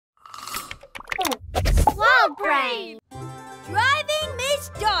WildBrain! Driving Miss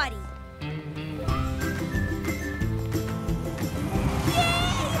Dottie!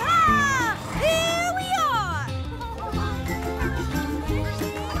 Yee-haw! Here we are!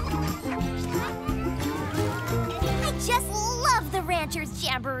 I just love the Rancher's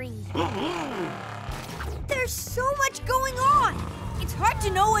Jamboree. There's so much going on. It's hard to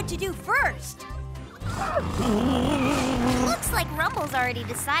know what to do first. Looks like Rumble's already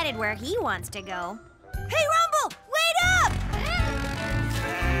decided where he wants to go. Hey, Rumble! Wait up!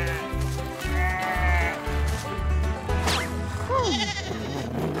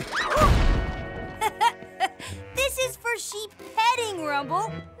 This is for sheep petting,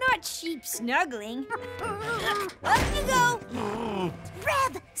 Rumble, not sheep snuggling. Up you go.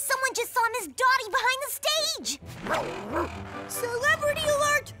 Rev, someone just saw Miss Dottie behind the stage. Celebrity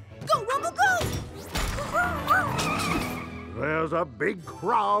alert! Go, Rumble, go! There's a big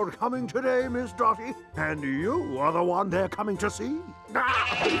crowd coming today, Miss Dottie, and you are the one they're coming to see.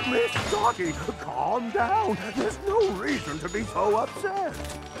 Miss Dottie, calm down. There's no reason to be so upset.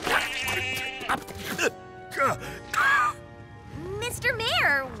 Mr.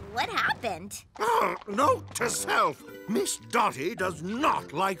 Mayor, what happened? Note to self, Miss Dottie does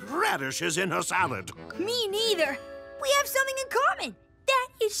not like radishes in her salad. Me neither. We have something in common. That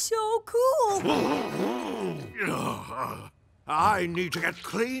is so cool. I need to get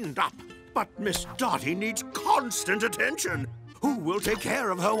cleaned up, but Miss Dottie needs constant attention. Who will take care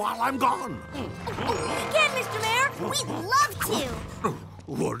of her while I'm gone? We can, Mr. Mayor. We'd love to.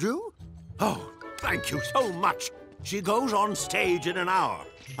 Would you? Oh, thank you so much. She goes on stage in an hour.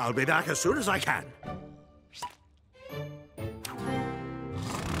 I'll be back as soon as I can.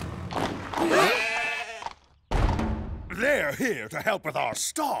 They're here to help with our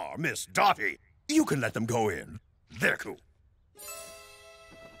star, Miss Dottie. You can let them go in. They're cool.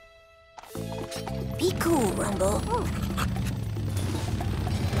 Be cool, Rumble.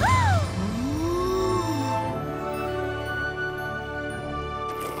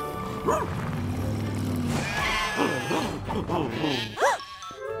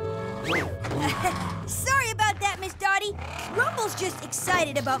 Sorry about that, Miss Dottie. Rumble's just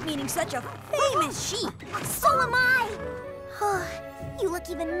excited about meeting such a famous sheep. So am I. You look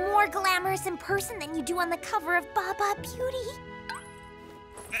even more glamorous in person than you do on the cover of Baba Beauty.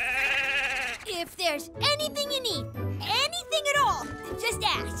 If there's anything you need, anything at all, just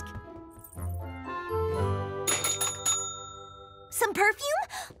ask. Some perfume?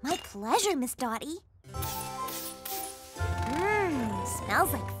 My pleasure, Miss Dottie.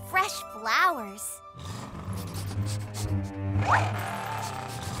 Smells like fresh flowers.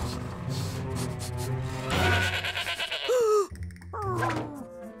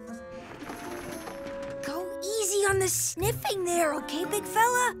 Go easy on the sniffing there, okay, big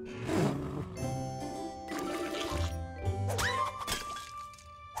fella?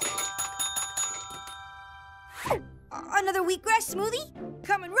 Another wheatgrass smoothie?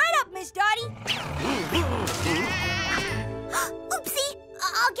 Coming right up, Miss Dottie. Oopsie!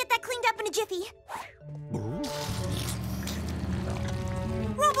 I'll get that cleaned up in a jiffy.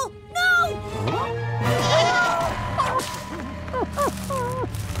 Rumble, no!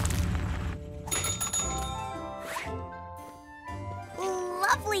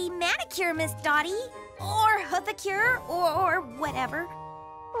 Lovely manicure, Miss Dottie. Or hoofacure, or whatever.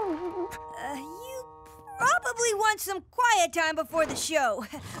 You probably want some quiet time before the show.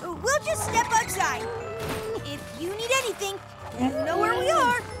 We'll just step outside. If you need anything, you know where we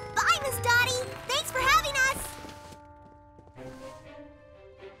are. Bye, Miss Dottie. Thanks for having us.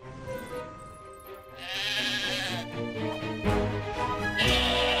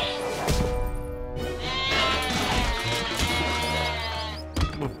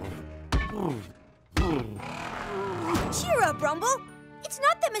 Cheer up, Rumble. It's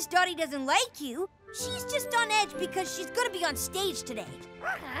not that Miss Dottie doesn't like you. She's just on edge because she's gonna be on stage today.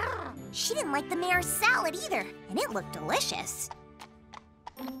 She didn't like the mayor's salad either, and it looked delicious.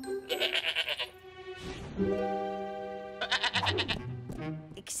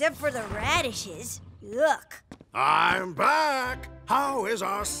 Except for the radishes. Look. I'm back. How is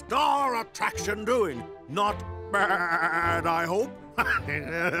our star attraction doing? Not bad, I hope.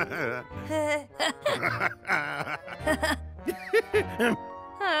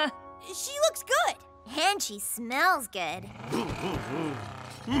 She looks good. And she smells good.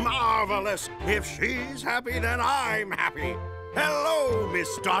 Marvelous. If she's happy, then I'm happy. Hello,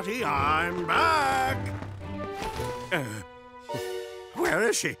 Miss Dottie. I'm back. Where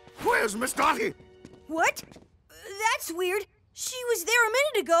is she? Where's Miss Dottie? What? That's weird. She was there a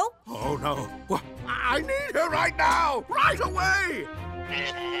minute ago. Oh, no. Well, I need her right now. Right away.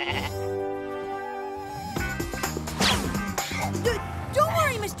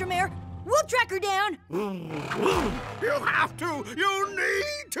 track her down. You have to! You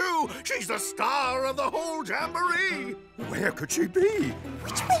need to! She's the star of the whole jamboree! Where could she be?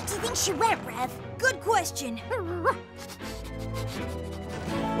 Which way do you think she went, Rev? Good question.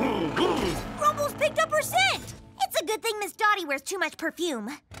 Rumble's picked up her scent. It's a good thing Miss Dottie wears too much perfume.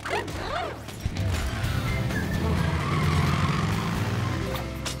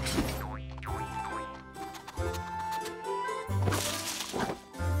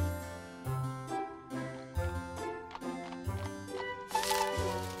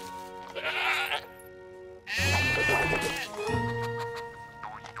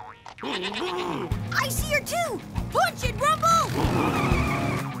 I see her too! Punch it, Rumble!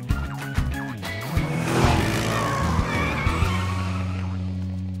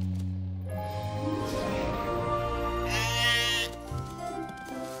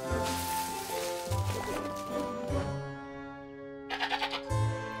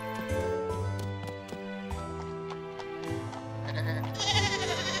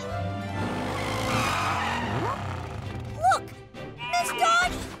 Look! Miss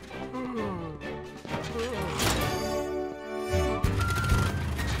Dottie!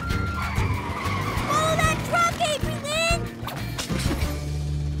 Follow that truck, Avery!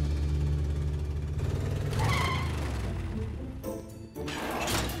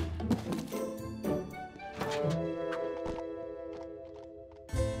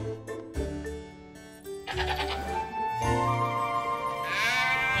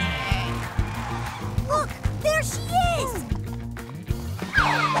 Look! There she is!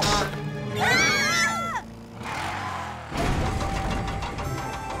 Ah!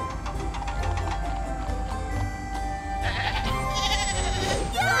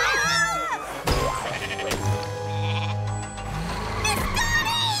 Miss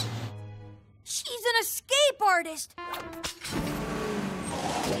Dottie! She's an escape artist.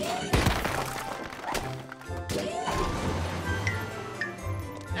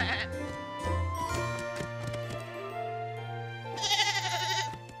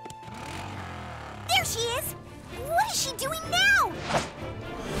 There she is! What is she doing now?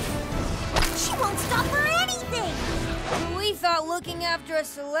 She won't stop for anything! We thought looking after a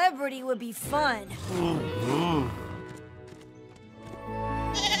celebrity would be fun.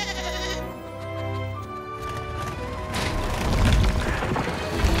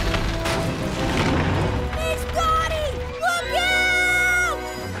 Miss Dottie! Look out!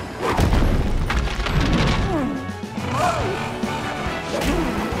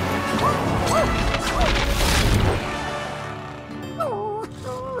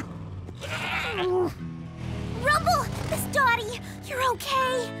 Rumble! Miss Dottie! You're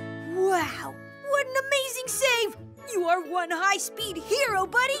okay? Wow! What an amazing save! You are one high-speed hero,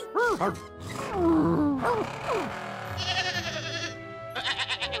 buddy!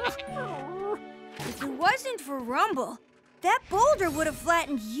 If it wasn't for Rumble, that boulder would have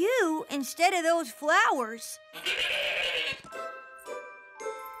flattened you instead of those flowers.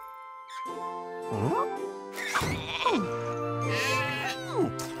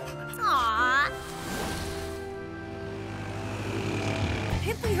 Aww.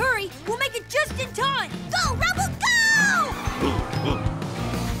 If we hurry, we'll make it just in time! Go, Rumble, go!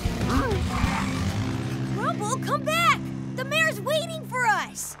 Rumble, come back! The mayor's waiting for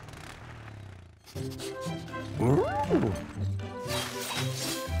us!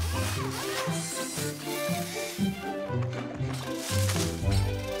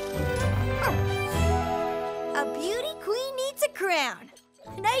 A beauty queen needs a crown.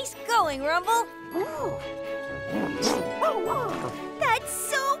 Nice going, Rumble. That's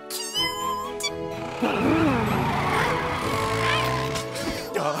so cute!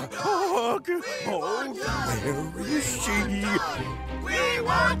 Where is she? We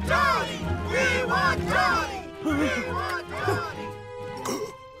want Dottie! We want Dottie! We want Dottie!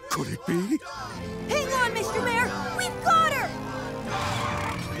 Could it be? Hang on, Mr. Mayor! We've got her!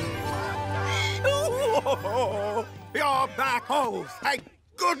 Oh, you're back! Oh, thank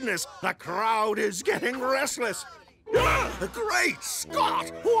goodness! The crowd is getting restless. Great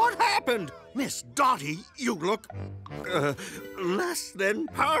Scott! What happened? Miss Dottie, you look less than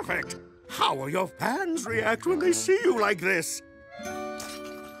perfect. How will your fans react when they see you like this?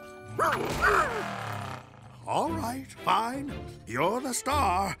 All right, fine. You're the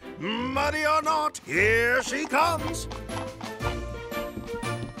star. Muddy or not, here she comes.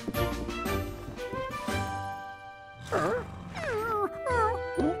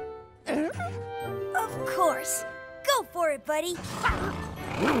 Of course. Go for it, buddy.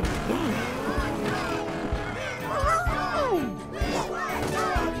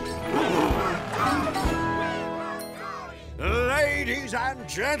 Ladies Ladies and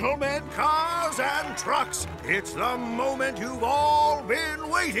gentlemen, cars and trucks, it's the moment you've all been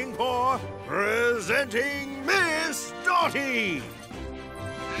waiting for. Presenting Miss Dottie!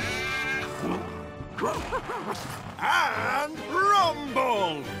 And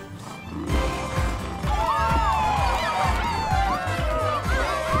Rumble!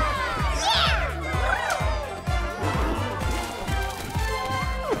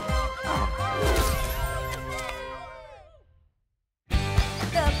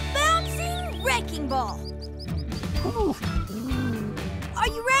 The bouncing wrecking ball. Are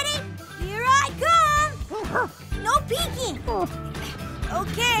you ready? Here I come! No peeking!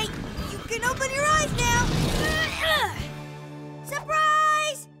 Okay, you can open your eyes now.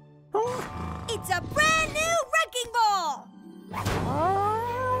 Surprise! It's a brand new wrecking ball!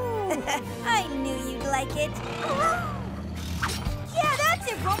 I knew you'd like it. Yeah, that's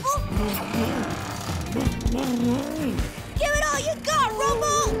it, Rumble! Give it all you got,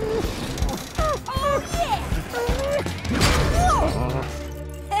 Rumble! Oh, yeah!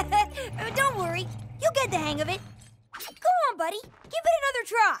 Don't worry, you'll get the hang of it. Go on, buddy. Give it another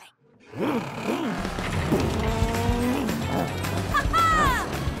try. Ha-ha!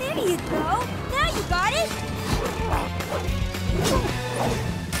 There you go. Now you got it.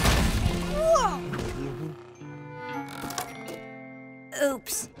 Whoa!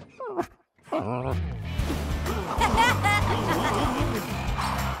 Oops. Forward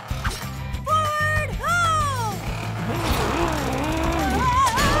ho!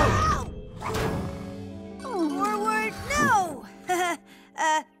 Forward, no!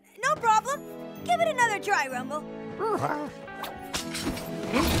 No problem. Give it another try, Rumble.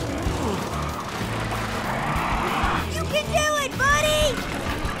 You can do it, buddy!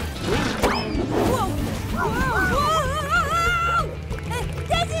 Whoa! Whoa!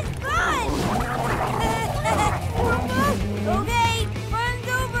 This is fun! Rumble, okay, fun's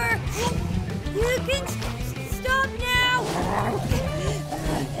over. You can stop now.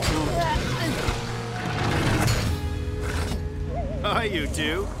 Hi, you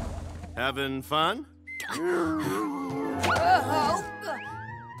two. Having fun? Uh-oh.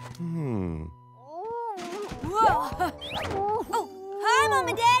 Whoa. Oh, hi, Mom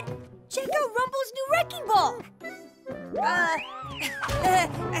and Dad. Check out Rumble's new wrecking ball.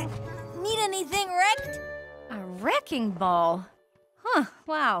 Need anything wrecked? A wrecking ball? Huh,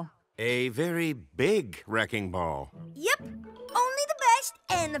 wow. A very big wrecking ball. Yep. Only the best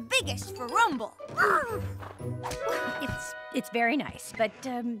and the biggest for Rumble. It's very nice, but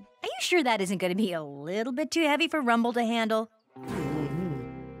are you sure that isn't going to be a little bit too heavy for Rumble to handle?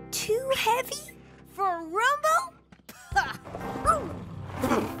 Too heavy for Rumble?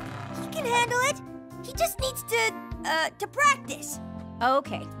 He can handle it. He just needs to practice.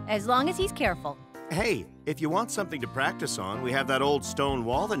 Okay, as long as he's careful. Hey, if you want something to practice on, we have that old stone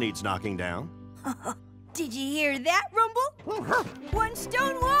wall that needs knocking down. Did you hear that, Rumble? One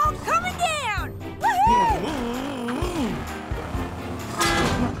stone wall coming down! Woohoo!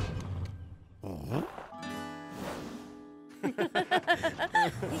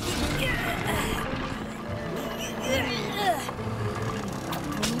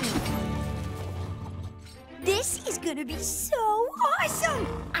 This is gonna be so awesome!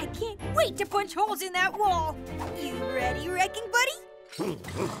 I can't wait to punch holes in that wall. You ready, wrecking buddy?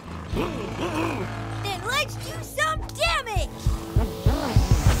 Then let's do some damage!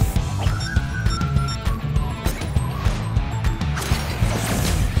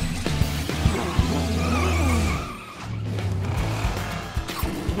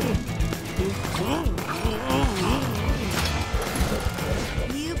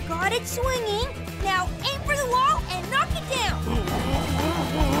 You've got it swinging. Now aim for the wall and knock it down.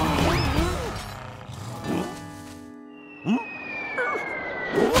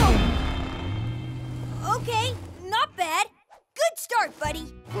 Okay, not bad. Good start,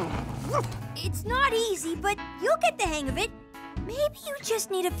 buddy. It's not easy, but you'll get the hang of it. Maybe you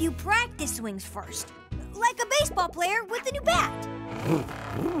just need a few practice swings first, like a baseball player with a new bat.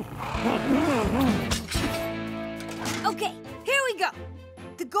 Okay, here we go.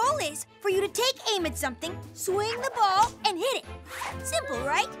 The goal is for you to take aim at something, swing the ball, and hit it. Simple,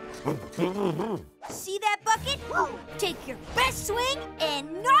 right? See that bucket? Take your best swing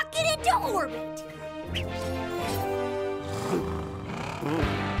and knock it into orbit.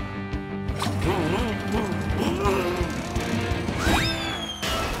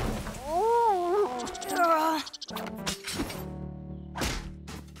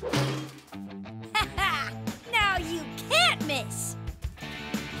 Now you can't miss.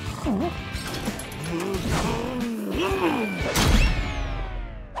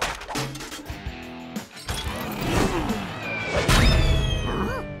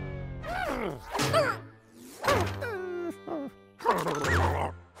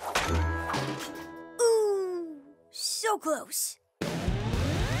 close.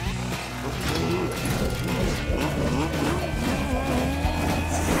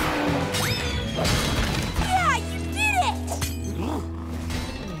 Yeah, you did it!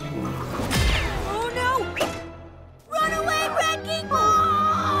 Oh no! Run away, wrecking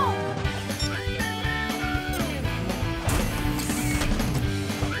ball!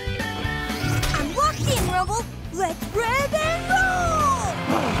 I'm locked in, Rumble. Let's rev and roll!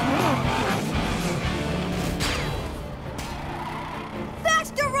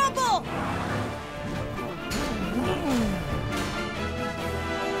 Faster, Rumble!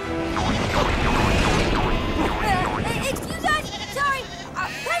 Excuse us! Sorry!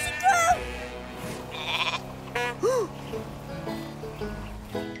 Passing through!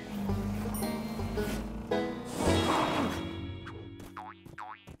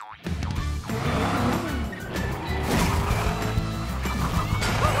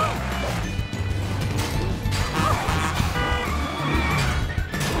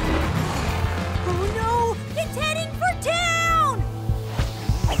 Oh no! It's heading for town!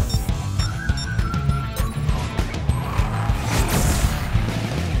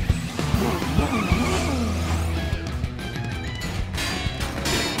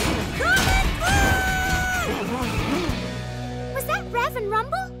 Was that Rev and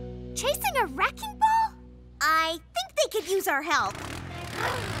Rumble? Chasing a wrecking ball? I think they could use our help.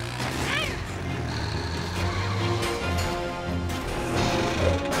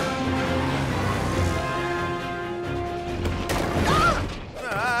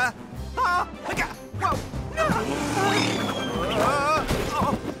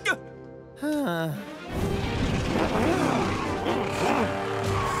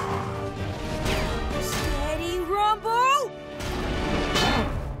 Steady, Rumble!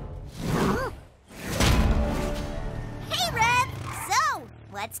 Hey, Rev! So,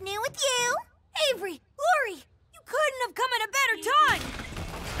 what's new with you? Avery, Lori, you couldn't have come at a better time.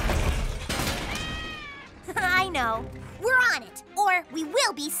 I know. We're on it. Or we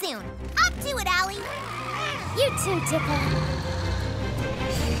will be soon. Up to it, Allie. You too, Tipper.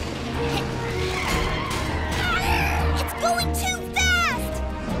 It's going too fast!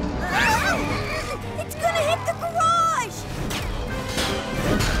 It's gonna hit the garage!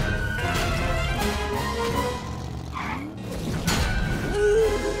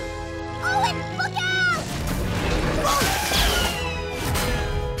 Owen, look out!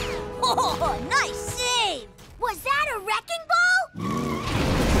 Oh, nice save! Was that a wrecking ball?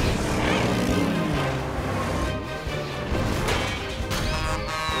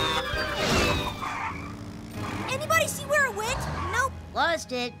 Anybody see where it went? Nope.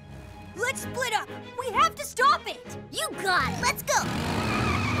 Lost it. Let's split up. We have to stop it. You got it. Let's go.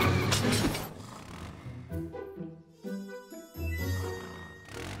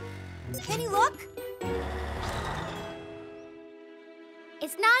 Any luck?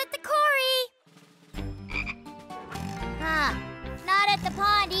 It's not at the quarry. Huh. Not at the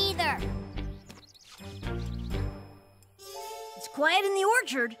pond either. It's quiet in the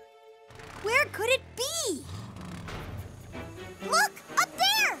orchard. Where could it be? Look, up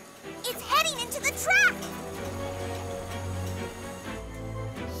there! It's heading into the track.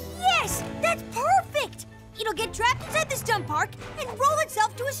 Yes, that's perfect. It'll get trapped inside the stump park and roll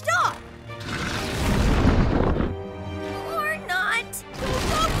itself to a stop. Or not.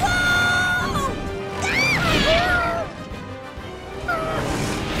 Whoa!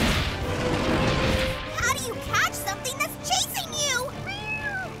 How do you catch something that's chasing you?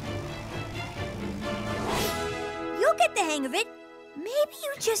 You'll get the hang of it. Maybe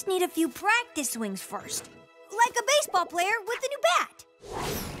you just need a few practice swings first. Like a baseball player with a new bat.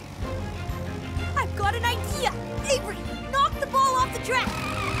 I've got an idea. Avery, knock the ball off the track.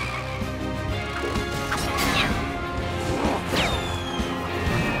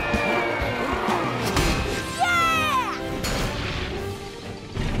 Yeah!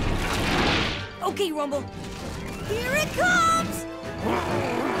 Okay, Rumble. Here it comes!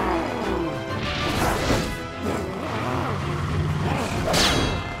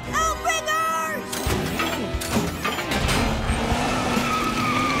 Outringers!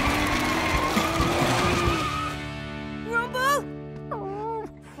 Rumble?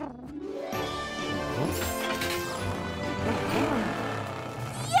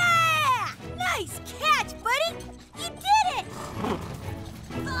 Yeah! Nice catch, buddy! You did it!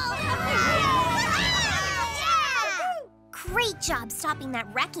 Great job stopping that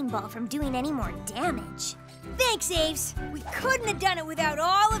wrecking ball from doing any more damage. Thanks, Aves. We couldn't have done it without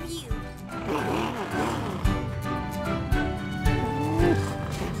all of you.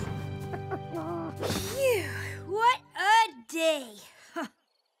 Phew, what a day.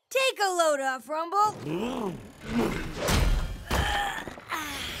 Take a load off, Rumble.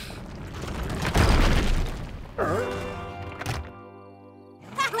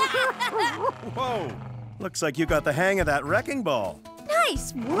 Whoa! Looks like you got the hang of that wrecking ball.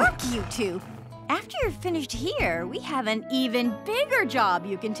 Nice work, you two. After you're finished here, we have an even bigger job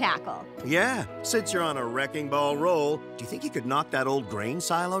you can tackle. Yeah, since you're on a wrecking ball roll, do you think you could knock that old grain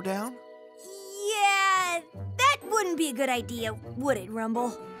silo down? Yeah, that wouldn't be a good idea, would it,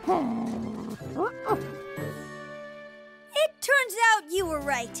 Rumble? It turns out you were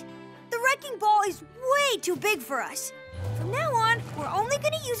right. The wrecking ball is way too big for us. From now on, we're only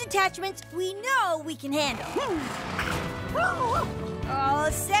going to use attachments we know we can handle.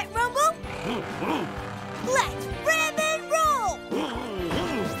 All set, Rumble? Let's rev and roll!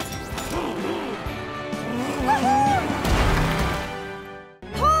 Woohoo!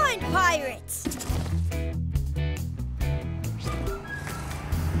 Pond pirates!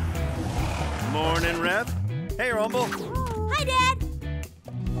 Morning, Rev. Hey, Rumble. Hi, Dad.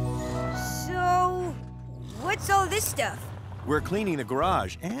 So, what's all this stuff? We're cleaning the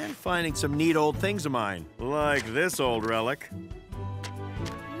garage and finding some neat old things of mine, like this old relic.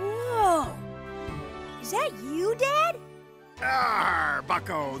 Whoa! Is that you, Dad? Arr,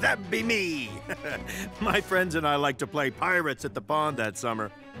 bucko, that'd be me. My friends and I like to play pirates at the pond that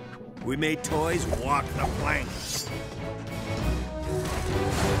summer. We made toys walk the plank.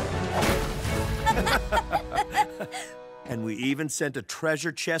 And we even sent a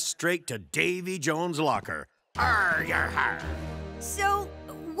treasure chest straight to Davy Jones' locker. Arr, yar, har. So,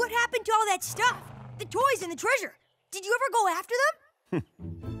 what happened to all that stuff? The toys and the treasure? Did you ever go after them?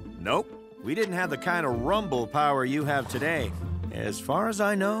 Nope. We didn't have the kind of rumble power you have today. As far as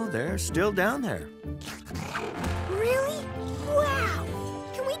I know, they're still down there. Really? Wow!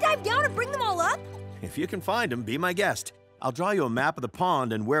 Can we dive down and bring them all up? If you can find them, be my guest. I'll draw you a map of the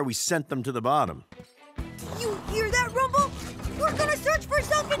pond and where we sent them to the bottom. You hear that, Rumble? We're gonna search for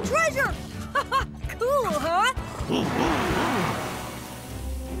sunken treasure! Cool, huh?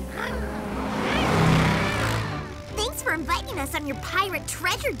 Thanks for inviting us on your pirate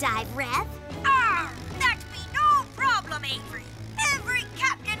treasure dive, Rev. Ah, that'd be no problem, Avery. Every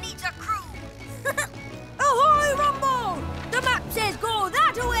captain needs a crew. Ahoy, Rumble! The map says go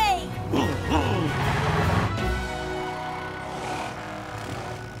that way!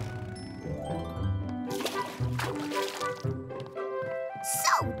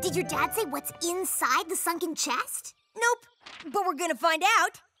 So, did your dad say what's inside the sunken chest? Nope, but we're gonna find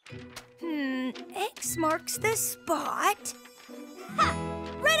out. X marks the spot. Ha!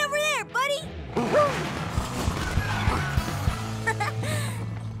 Right over there, buddy!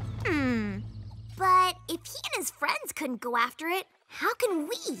 But if he and his friends couldn't go after it, how can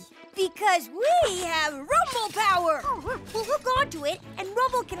we? Because we have Rumble power! We'll hook onto it, and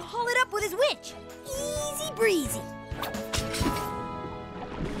Rumble can haul it up with his winch. Easy breezy.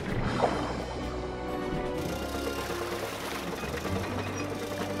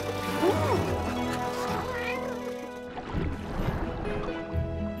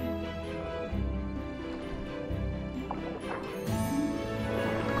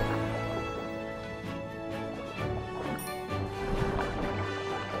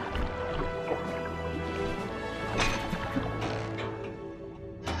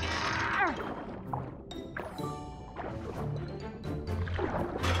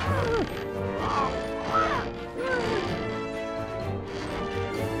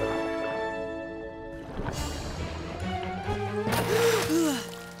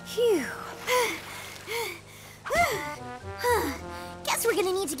 Guess we're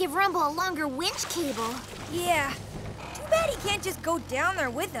gonna need to give Rumble a longer winch cable. Yeah. Too bad he can't just go down there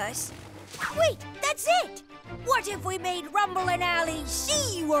with us. Wait, that's it! What if we made Rumble and Alley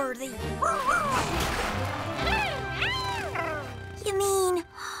seaworthy? You mean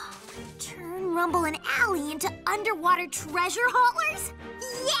turn Rumble and Alley into underwater treasure haulers?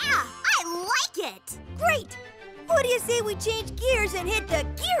 Yeah, I like it! Great! What do you say we change gears and hit the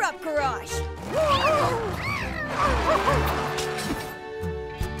gear-up garage?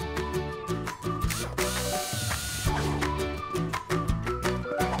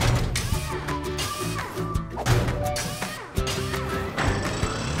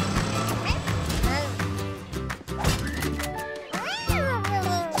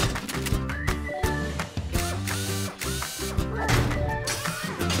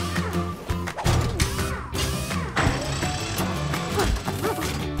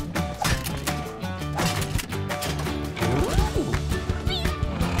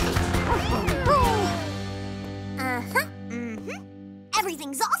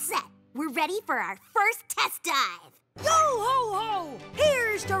 Everything's all set. We're ready for our first test dive. Yo ho ho!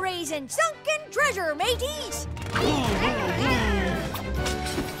 Here's to raising sunken treasure, mateys!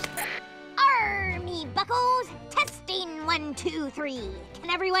 Army buckos, testing 1, 2, 3. Can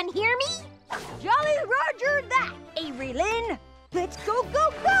everyone hear me? Jolly Roger that, Avery Lynn. Let's go,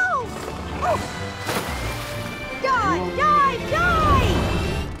 go, go! Oh. Dive, dive, dive!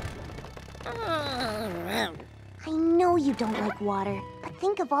 I know you don't like water, but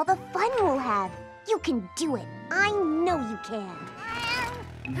think of all the fun we'll have. You can do it. I know you can.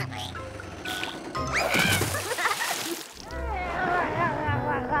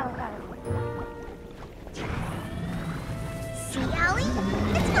 See, Allie?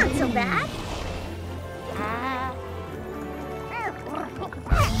 It's not so bad.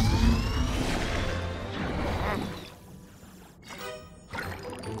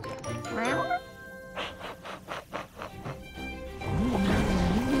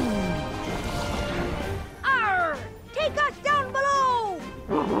 Arr! Take us down below!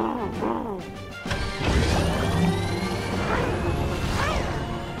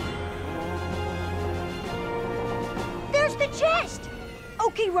 There's the chest!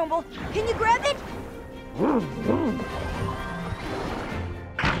 Okay, Rumble, can you grab it?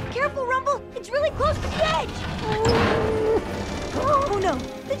 Careful, Rumble! It's really close to the edge! Oh no!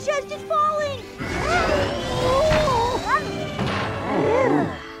 The chest is falling!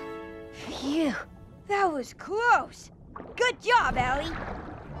 Phew! That was close! Good job, Allie!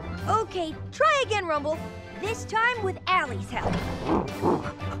 Okay, try again, Rumble. This time with Allie's help.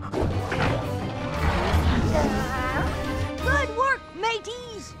 Good work,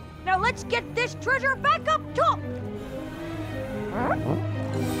 mateys! Now let's get this treasure back up top!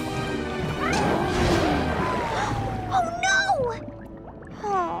 Oh no!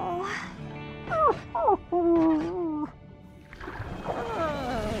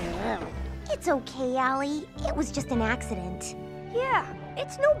 It's okay, Allie. It was just an accident. Yeah,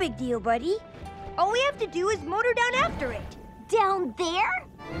 it's no big deal, buddy. All we have to do is motor down after it. Down there?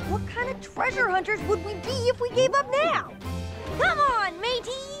 What kind of treasure hunters would we be if we gave up now? Come on,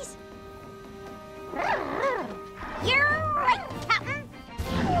 mateys! You're right, Captain.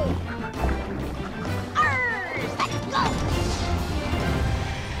 Arrs, let's go!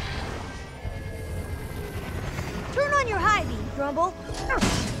 Turn on your high beam, Rumble.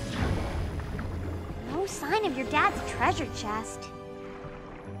 No sign of your dad's treasure chest.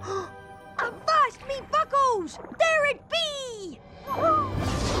 Avast me buckos! There it be! Whoa!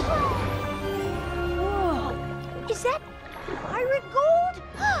 Is that pirate gold?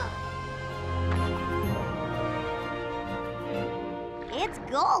 It's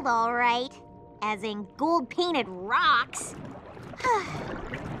gold, all right. As in gold-painted rocks.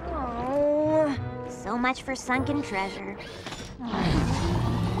 Oh. So much for sunken treasure.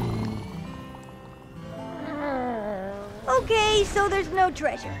 Okay, so there's no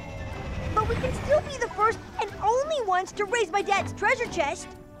treasure. But we can still be the first and only ones to raise my dad's treasure chest.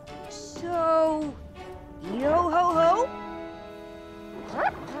 So, yo-ho-ho?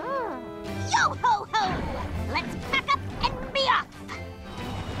 Yo-ho-ho! Let's pack up and be off!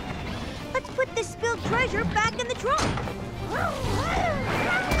 Let's put this spilled treasure back in the trunk.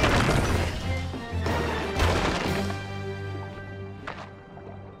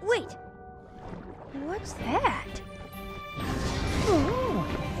 Wait, what's that?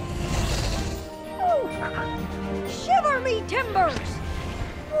 Shiver me timbers!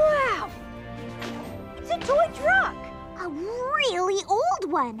 Wow! It's a toy truck! A really old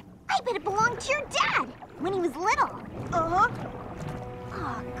one. I bet it belonged to your dad when he was little. Uh-huh.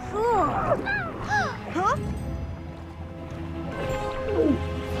 Oh, cool. Huh?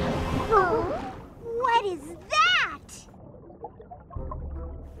 What is that?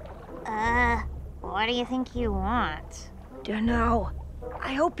 What do you think he wants? Dunno.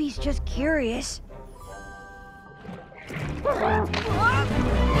 I hope he's just curious.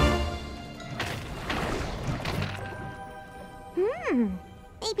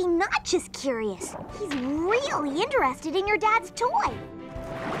 Maybe not just curious. He's really interested in your dad's toy.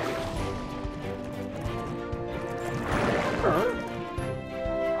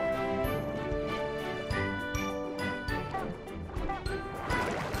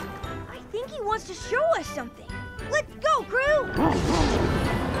 I think he wants to show us something. Let's go, crew!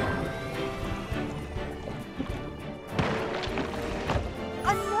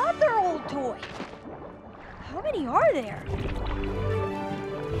 Another old toy. How many are there?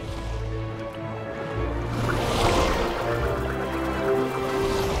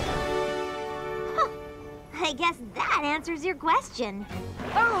 I guess that answers your question.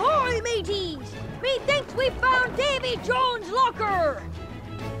 Ahoy, mateys! Methinks we found Davy Jones' locker!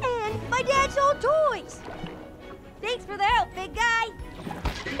 And my dad's old toys! Thanks for the help, big guy!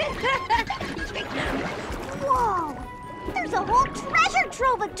 Whoa! There's a whole treasure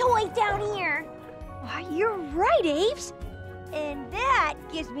trove of toys down here! Why, you're right, Aves! And that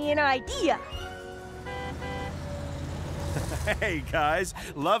gives me an idea. Hey, guys.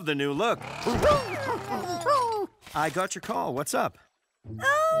 Love the new look. I got your call. What's up?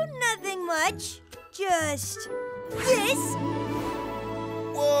 Oh, nothing much. Just this.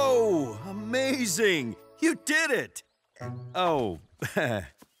 Whoa! Amazing! You did it! Oh,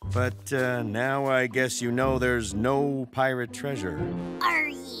 but now I guess you know there's no pirate treasure. Are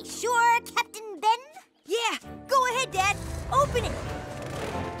ye sure, Captain Ben? Yeah, go ahead, Dad. Open it.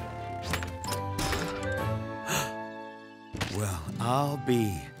 Well, I'll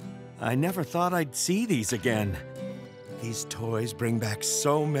be. I never thought I'd see these again. These toys bring back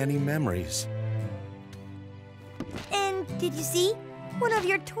so many memories. And did you see? One of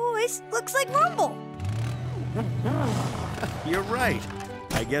your toys looks like Rumble. You're right.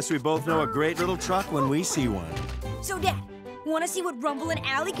 I guess we both know a great little truck when we see one. So, Dad, want to see what Rumble and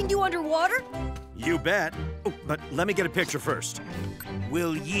Alley can do underwater? You bet. Oh, but let me get a picture first.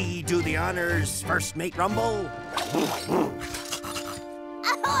 Will ye do the honors, First Mate Rumble?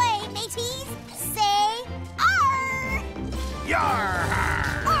 Ahoy, mateys! Say arr! Yar!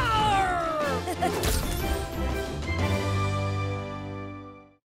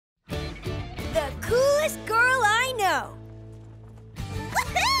 The coolest girl I know.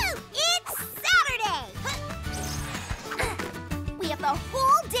 Woohoo! It's Saturday! We have the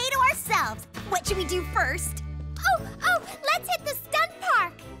whole day to ourselves. What should we do first? Oh, let's hit the stunt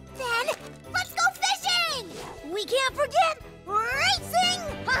park. Then, let's go fishing! We can't forget racing!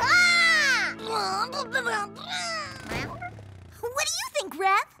 Ha-ha! What do you think,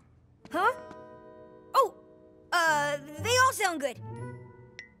 Rev? Huh? Oh, they all sound good.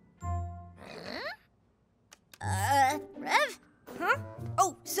 Rev? Huh?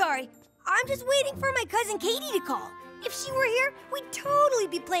 Oh, sorry. I'm just waiting for my cousin Katie to call. If she were here, we'd totally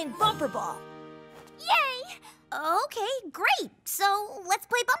be playing bumper ball. Yay! Okay, great. So let's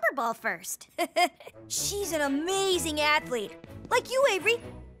play bumper ball first. She's an amazing athlete. Like you, Avery.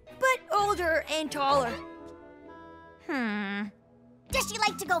 But older and taller. Does she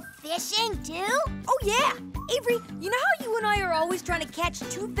like to go fishing, too? Oh, yeah. Avery, you know how you and I are always trying to catch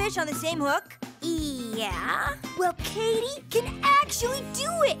two fish on the same hook? Yeah. Well, Katie can actually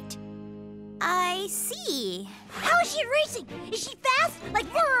do it. I see. How is she at racing? Is she fast? Like,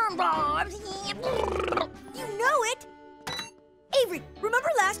 you know it. Avery, remember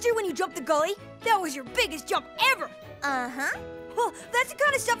last year when you jumped the gully? That was your biggest jump ever. Uh-huh. Well, that's the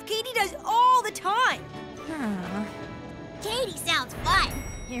kind of stuff Katie does all the time. Katie sounds fun.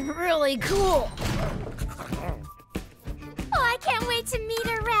 You're really cool. Oh, I can't wait to meet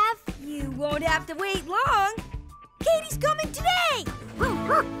her, Rev. You won't have to wait long. Katie's coming today.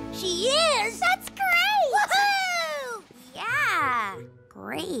 She is. That's great. Woohoo! Yeah,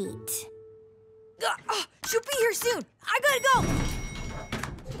 great. She'll be here soon. I gotta go.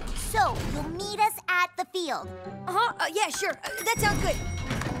 So, you'll meet us at the field Yeah, sure. That sounds good.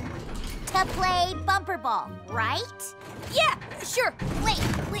 to play bumper ball, right? Yeah, sure. Wait,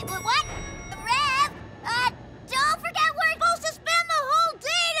 what? Rev, don't forget we're supposed to spend the whole day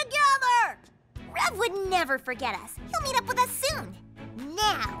together! Rev would never forget us. He'll meet up with us soon.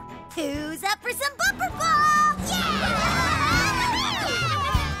 Now, who's up for some bumper ball? Yeah!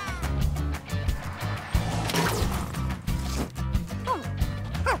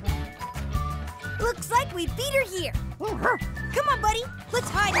 Looks like we beat her here. Come on, buddy. Let's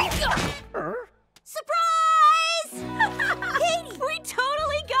hide here. Surprise! Katie! We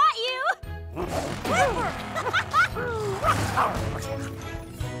totally got you!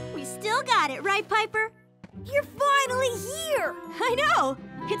 We still got it, right, Piper? You're finally here. I know.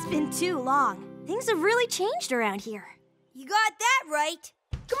 It's been too long. Things have really changed around here. You got that right.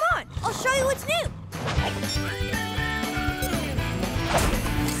 Come on, I'll show you what's new.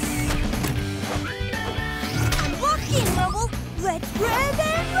 I'm locked in, Rumble. Let's rev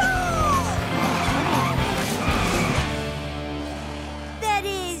and roll! That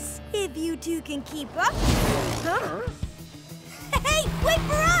is, if you two can keep up. Huh? Hey, wait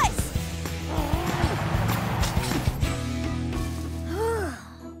for us!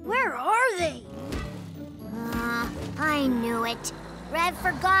 Where are they? I knew it. Rev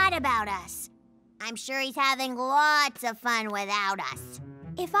forgot about us. I'm sure he's having lots of fun without us.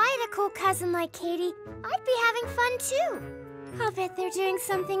 If I had a cool cousin like Katie, I'd be having fun too. I'll bet they're doing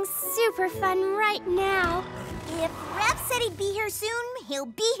something super fun right now. If Rev said he'd be here soon, he'll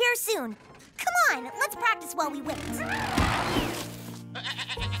be here soon. Come on, let's practice while we wait.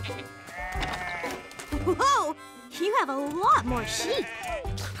 Whoa! You have a lot more sheep.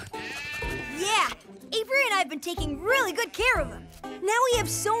 Yeah, Avery and I have been taking really good care of them. Now we have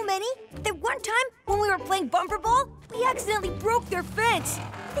so many that one time when we were playing bumper ball, we accidentally broke their fence.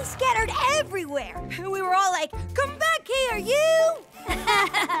 They scattered everywhere. We were all like, "Come back here, you!"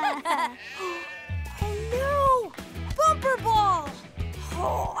 Oh no! Bumper ball!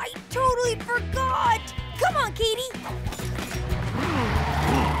 Oh, I totally forgot! Come on, Katie!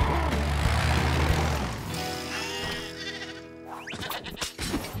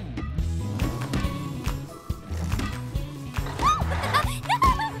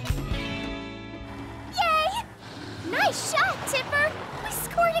 Yay! Nice shot, Tipper! We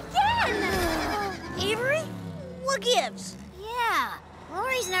scored again! Avery? What gives? Yeah,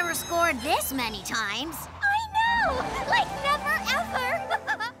 Lori's never scored this many times. I know! Like never ever!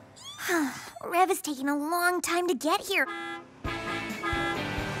 Rev is taking a long time to get here. May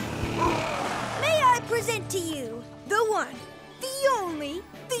I present to you the one, the only,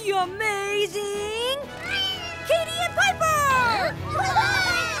 the amazing Katie and Piper!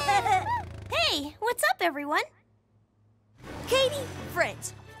 Hey, what's up, everyone? Katie,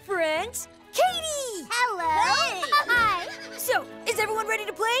 friends, Katie! Hello! Hey! Hi! So, is everyone ready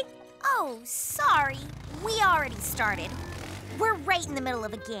to play? Oh, sorry. We already started. We're right in the middle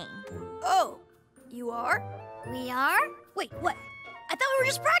of a game. Oh, you are? We are? Wait, what? I thought we were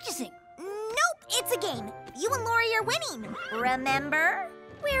just practicing. Nope, it's a game. You and Lori are winning. Remember?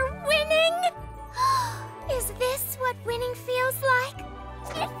 We're winning? Is this what winning feels like?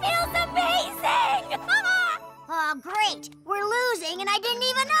 It feels amazing! Oh, great. We're losing and I didn't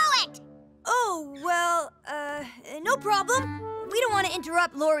even know it. Oh, well, no problem. We don't want to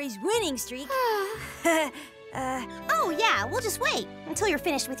interrupt Lori's winning streak. Oh, yeah, we'll just wait until you're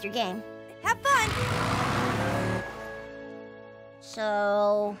finished with your game. Have fun.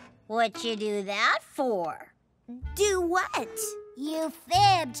 So, what'd you do that for? Do what? You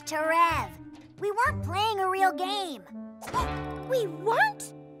fibbed to Rev. We weren't playing a real game. We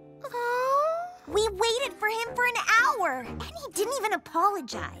weren't? Oh. We waited for him for an hour, and he didn't even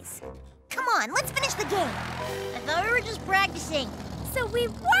apologize. Come on, let's finish the game. I thought we were just practicing. So we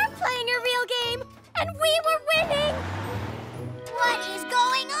were playing a real game, and we were winning. What is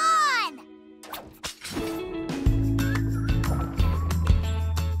going on?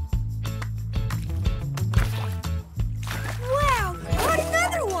 Wow, what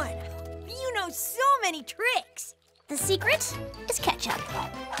another one! You know so many tricks. The secret is ketchup.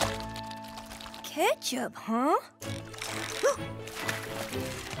 Ketchup, huh?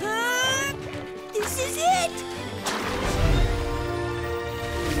 This is it!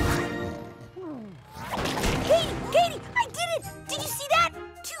 Katie, I did it! Did you see that?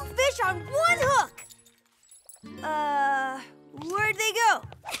 2 fish on 1 hook! Where'd they go?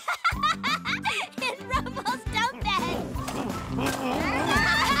 In Rumble's dump bed.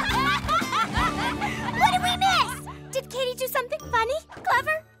 What did we miss? Did Katie do something funny,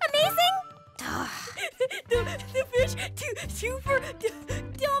 clever, amazing? the fish super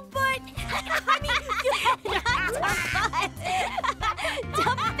dumb butt. I mean,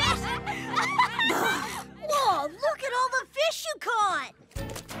 Dump fish. Whoa, look at all the fish you caught.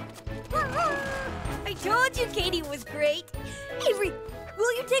 I told you Katie was great. Avery,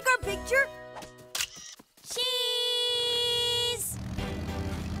 will you take our picture? Cheese.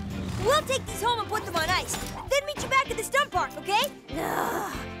 We'll take these home and put them on ice. Then meet you back at the stump park, okay?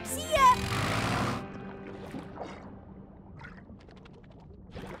 See ya.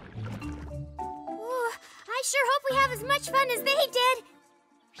 I sure hope we have as much fun as they did.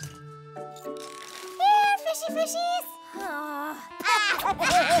 Here, fishy fishies.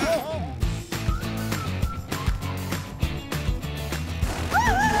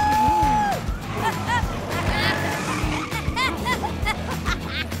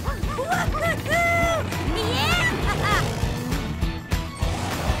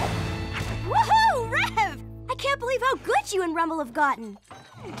 Woohoo, Rev! I can't believe how good you and Rumble have gotten.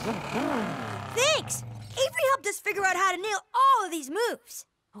 Thanks. Avery helped us figure out how to nail all of these moves.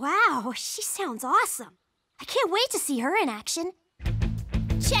 Wow, she sounds awesome. I can't wait to see her in action.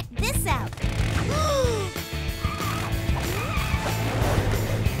 Check this out.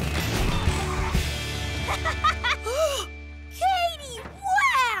 Katie,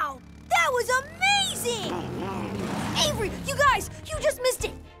 wow! That was amazing! Avery, you guys, you just missed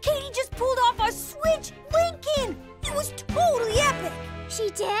it. Katie just pulled off a switch Lincoln. It was totally epic. She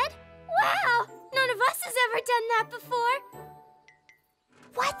did? Wow, none of us has ever done that before.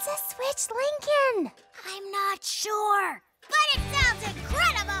 What's a switch Lincoln? I'm not sure, but it sounds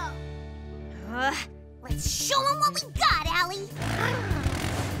incredible. Let's show them what we got, Allie.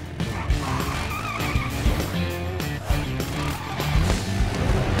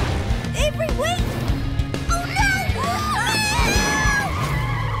 Avery, wait! Oh no!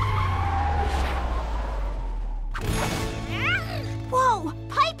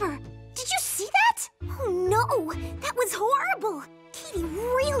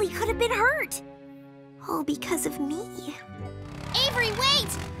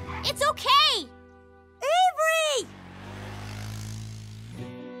 It's okay! Avery!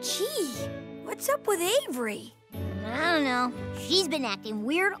 Gee, what's up with Avery? I don't know. She's been acting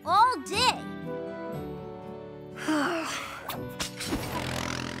weird all day.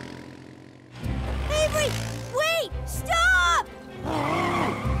 Avery, wait! Stop!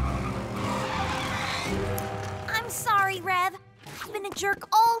 I'm sorry, Rev. I've been a jerk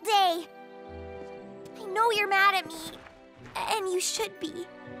all day. I know you're mad at me, and you should be.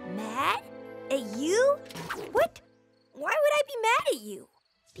 Mad? At you? What? Why would I be mad at you?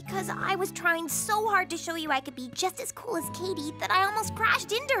 Because I was trying so hard to show you I could be just as cool as Katie that I almost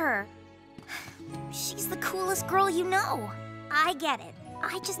crashed into her. She's the coolest girl you know. I get it.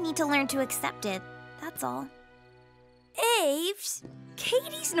 I just need to learn to accept it. That's all. Aves,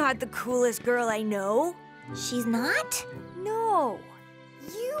 Katie's not the coolest girl I know. She's not? No,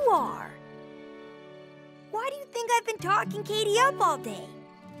 you are. Why do you think I've been talking Katie up all day?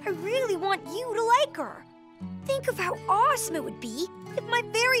 I really want you to like her. Think of how awesome it would be if my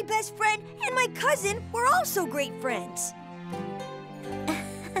very best friend and my cousin were also great friends.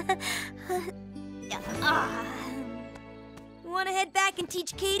 Want to head back and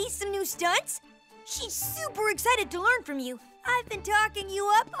teach Katie some new stunts? She's super excited to learn from you. I've been talking you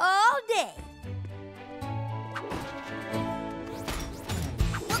up all day.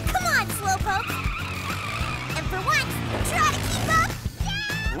 Well, come on, Slowpoke. And for once, try to keep up.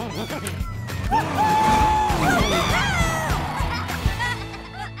 Yeah!